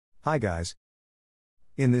Hi guys.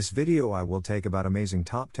 In this video I will take about amazing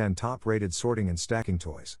top 10 top rated sorting and stacking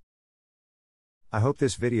toys. I hope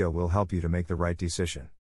this video will help you to make the right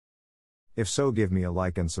decision. If so, give me a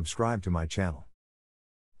like and subscribe to my channel.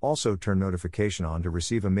 Also turn notification on to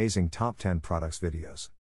receive amazing top 10 products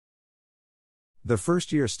videos. The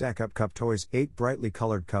first year stack up cup toys, 8 brightly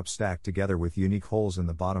colored cups stacked together with unique holes in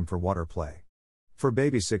the bottom for water play. For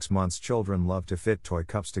baby 6 months children love to fit toy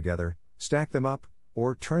cups together, stack them up,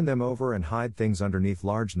 or turn them over and hide things underneath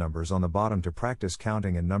large numbers on the bottom to practice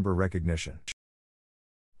counting and number recognition.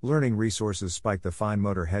 Learning resources. Spike the fine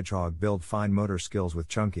motor hedgehog. Build fine motor skills with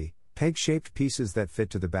chunky, peg-shaped pieces that fit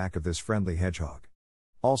to the back of this friendly hedgehog.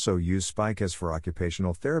 Also use Spike as for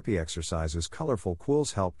occupational therapy exercises. Colorful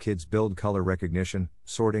quills help kids build color recognition,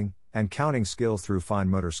 sorting, and counting skills through fine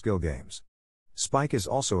motor skill games. Spike is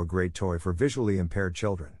also a great toy for visually impaired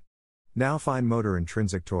children. Now fine motor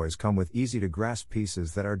intrinsic toys come with easy to grasp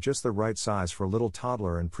pieces that are just the right size for little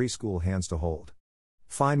toddler and preschool hands to hold.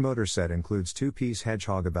 Fine motor set includes 2-piece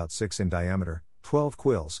hedgehog about 6 in diameter, 12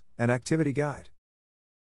 quills, and activity guide.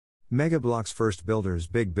 Mega Bloks First Builders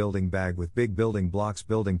Big Building Bag with Big Building Blocks.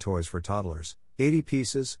 Building toys for toddlers, 80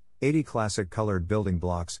 pieces, 80 classic colored building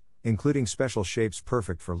blocks, including special shapes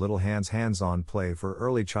perfect for little hands. Hands-on play for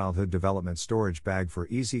early childhood development. Storage bag for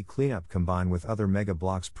easy cleanup. Combine with other Mega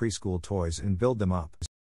Bloks preschool toys and build them up.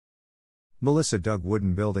 Melissa Doug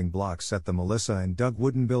Wooden Building Blocks Set. The Melissa and Doug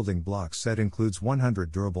Wooden Building Blocks set includes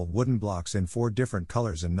 100 durable wooden blocks in 4 different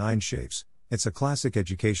colors and 9 shapes. It's a classic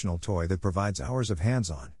educational toy that provides hours of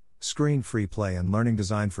hands-on, screen-free play and learning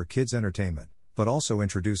designed for kids' entertainment, but also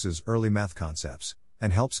introduces early math concepts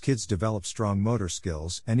and helps kids develop strong motor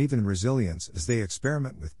skills and even resilience as they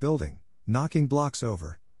experiment with building, knocking blocks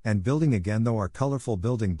over, and building again. Though our colorful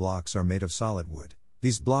building blocks are made of solid wood,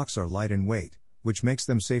 these blocks are light in weight, which makes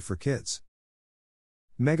them safe for kids.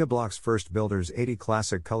 Mega Bloks First Builders 80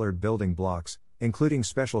 classic colored building blocks, including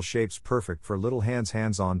special shapes perfect for little hands.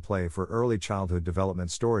 Hands-on play for early childhood development.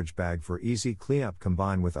 Storage bag for easy cleanup.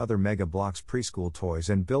 Combine with other Mega Bloks preschool toys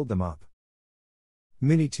and build them up.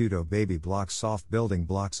 Mini Tudou Baby Blocks Soft Building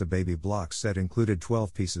Blocks. A baby block set included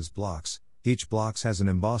 12 pieces blocks. Each blocks has an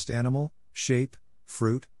embossed animal, shape,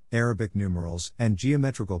 fruit, Arabic numerals, and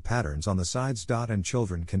geometrical patterns on the sides. And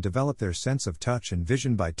children can develop their sense of touch and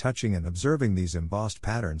vision by touching and observing these embossed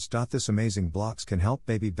patterns. This amazing blocks can help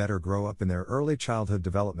baby better grow up in their early childhood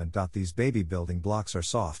development. These baby building blocks are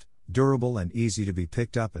soft, durable and easy to be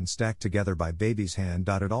picked up and stacked together by baby's hand.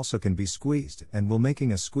 It also can be squeezed and will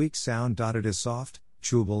making a squeak sound. It is soft,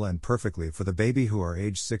 chewable and perfectly for the baby who are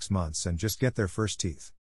aged 6 months and just get their first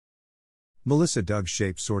teeth. Melissa Doug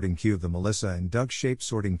Shaped Sorting Cube. The Melissa and Doug Shaped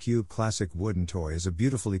Sorting Cube classic wooden toy is a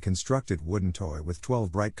beautifully constructed wooden toy with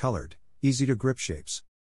 12 bright colored, easy to grip shapes.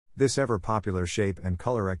 This ever popular shape and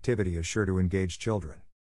color activity is sure to engage children.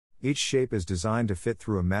 Each shape is designed to fit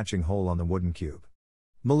through a matching hole on the wooden cube.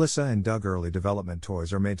 Melissa and Doug early development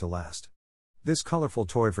toys are made to last. This colorful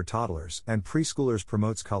toy for toddlers and preschoolers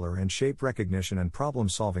promotes color and shape recognition and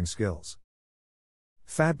problem-solving skills.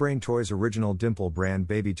 Fat Brain Toys Original Dimpl brand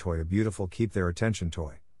baby toy. A beautiful keep their attention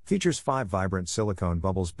toy. Features 5 vibrant silicone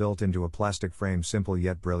bubbles built into a plastic frame. Simple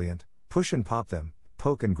yet brilliant. Push and pop them,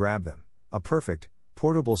 poke and grab them. A perfect,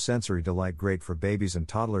 portable sensory delight. Great for babies and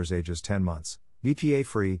toddlers ages 10 months. BPA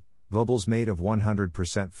free, bubbles made of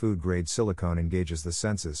 100% food grade silicone. Engages the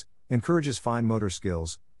senses, encourages fine motor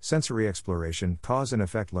skills, sensory exploration, cause and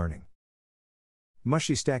effect learning.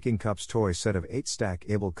 Mushie Stacking Cups Toy set of 8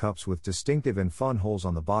 stack-able cups with distinctive and fun holes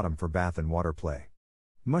on the bottom for bath and water play.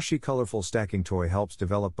 Mushie colorful stacking toy helps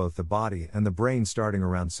develop both the body and the brain starting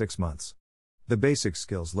around 6 months. The basic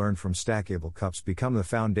skills learned from stackable cups become the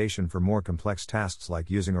foundation for more complex tasks like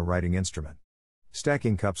using a writing instrument.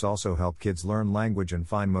 Stacking cups also help kids learn language and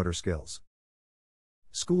fine motor skills.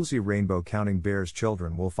 Skoolzy Rainbow Counting Bears.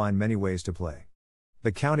 Children will find many ways to play.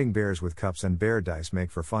 The counting bears with cups and bear dice make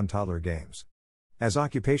for fun toddler games. As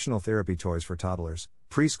occupational therapy toys for toddlers,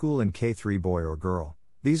 preschool and K3 boy or girl,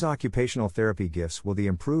 these occupational therapy gifts will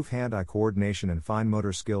improve hand-eye coordination and fine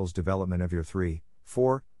motor skills development of your 3,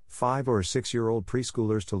 4, 5 or 6-year-old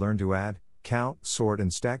preschoolers to learn to add, count, sort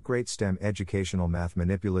and stack. Great STEM educational math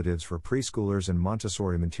manipulatives for preschoolers and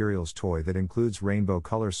Montessori materials toy that includes rainbow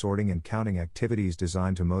color sorting and counting activities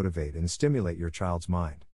designed to motivate and stimulate your child's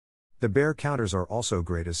mind. The bear counters are also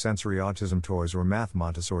great as sensory autism toys or math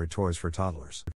Montessori toys for toddlers.